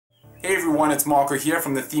Hey everyone, it's Marco here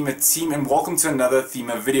from the Thema team and welcome to another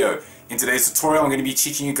Thema video. In today's tutorial I'm going to be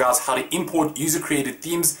teaching you guys how to import user-created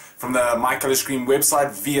themes from the MyColorScreen website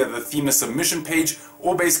via the Thema submission page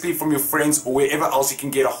or basically from your friends or wherever else you can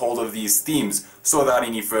get a hold of these themes. So without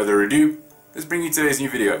any further ado, let's bring you today's new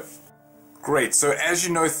video. Great, so as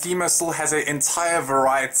you know, Thema still has an entire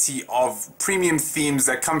variety of premium themes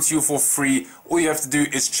that come to you for free. All you have to do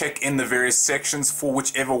is check in the various sections for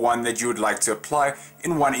whichever one that you would like to apply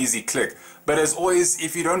in one easy click. But as always,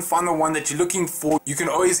 if you don't find the one that you're looking for, you can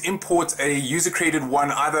always import a user-created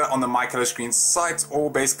one either on the MyColorScreen site or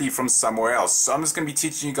basically from somewhere else. So I'm just going to be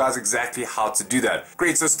teaching you guys exactly how to do that.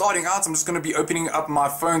 Great, so starting out, I'm just going to be opening up my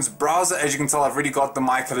phone's browser. As you can tell, I've already got the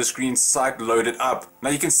MyColorScreen site loaded up. Now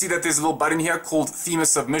you can see that there's a little button here called Thema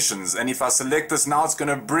Submissions, and if I select this now, it's going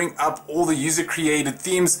to bring up all the user-created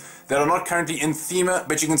themes that are not currently in Thema,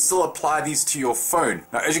 but you can still apply these to your phone.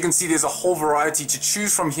 Now as you can see, there's a whole variety to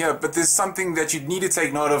choose from here, but there's something that you'd need to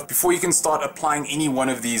take note of before you can start applying any one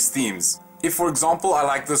of these themes. If, for example, I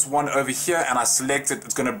like this one over here and I select it,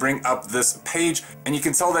 it's going to bring up this page, and you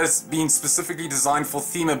can tell that it's been specifically designed for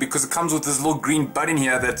Thema because it comes with this little green button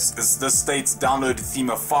here that this states download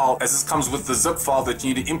Thema file, as this comes with the zip file that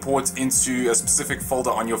you need to import into a specific folder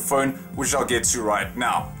on your phone, which I'll get to right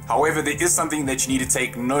now. However, there is something that you need to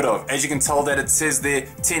take note of. As you can tell that it says there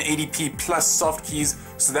 1080p plus soft keys,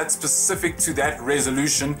 so that's specific to that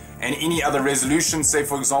resolution, and any other resolution, say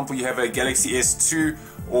for example you have a Galaxy S2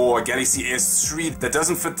 or a Galaxy S3 that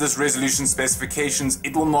doesn't fit this resolution specifications,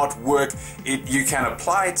 it will not work. You can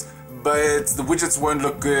apply it, but the widgets won't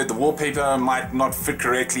look good, the wallpaper might not fit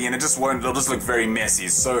correctly, and it'll just look very messy.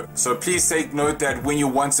 So please take note that when you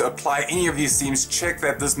want to apply any of these themes, check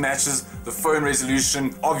that this matches the phone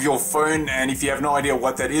resolution of your phone, and if you have no idea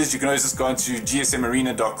what that is, you can always just go into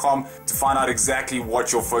gsmarena.com to find out exactly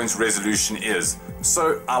what your phone's resolution is.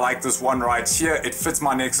 So I like this one right here. It fits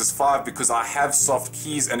my Nexus 5 because I have soft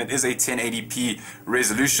keys and it is a 1080p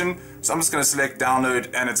resolution. So I'm just going to select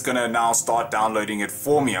download and it's going to now start downloading it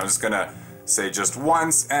for me. I'm just going to say just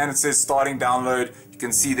once and it says starting download. You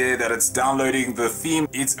can see there that it's downloading the theme.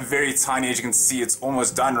 It's very tiny, as you can see. It's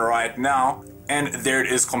almost done right now. And there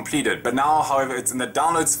it is completed. But now, however, it's in the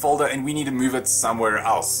downloads folder and we need to move it somewhere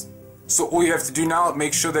else. So all you have to do now,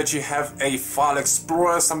 make sure that you have a file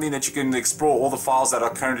explorer, something that you can explore all the files that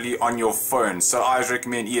are currently on your phone. So I always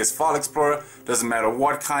recommend ES File Explorer, doesn't matter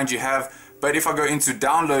what kind you have. But if I go into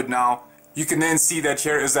download now, you can then see that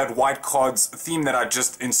here is that white cards theme that I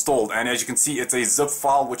just installed, and as you can see, it's a zip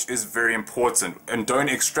file, which is very important. And don't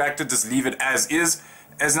extract it, just leave it as is.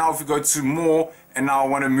 As now if we go to more and now I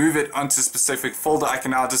want to move it onto a specific folder, I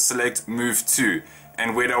can now just select move to.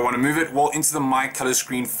 And where do I want to move it? Well, into the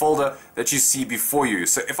MyColorScreen folder that you see before you.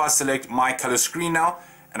 So if I select MyColorScreen now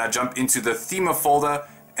and I jump into the Thema folder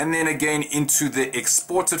and then again into the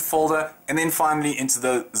exported folder and then finally into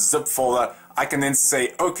the zip folder, I can then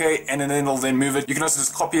say OK, and then it'll then move it. You can also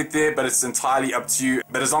just copy it there, but it's entirely up to you.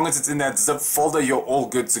 But as long as it's in that zip folder, you're all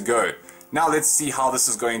good to go. Now let's see how this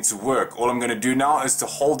is going to work. All I'm going to do now is to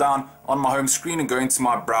hold down on my home screen and go into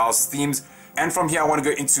my browse themes. And from here I want to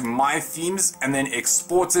go into my themes and then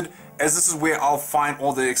exported, as this is where I'll find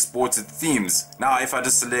all the exported themes. Now if I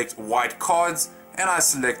just select white cards and I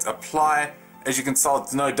select apply, as you can tell,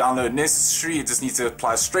 it's no download necessary. It just needs to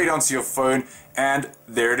apply straight onto your phone, and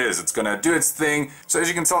there it is. It's going to do its thing. So as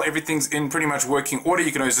you can tell, everything's in pretty much working order.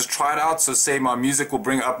 You can always just try it out. So say my music will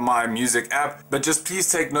bring up my music app, but just please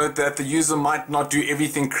take note that the user might not do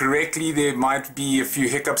everything correctly. There might be a few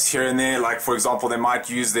hiccups here and there, like for example they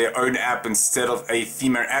might use their own app instead of a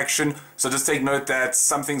Thema action. So just take note that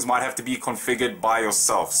some things might have to be configured by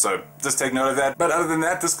yourself. So just take note of that. But other than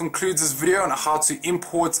that, this concludes this video on how to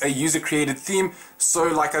import a user-created theme. So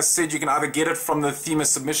like I said, you can either get it from the Thema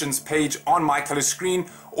submissions page on MyColorScreen,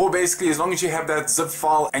 or basically as long as you have that zip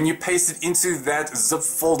file and you paste it into that zip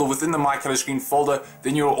folder within the MyColorScreen folder,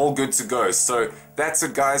 then you're all good to go. So that's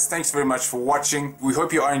it guys, thanks very much for watching. We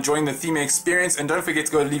hope you are enjoying the Thema experience, and don't forget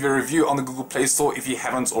to go leave a review on the Google Play Store if you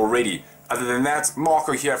haven't already. Other than that,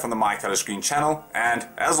 Marco here from the MyColorScreen channel, and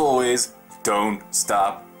as always, don't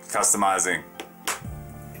stop customizing.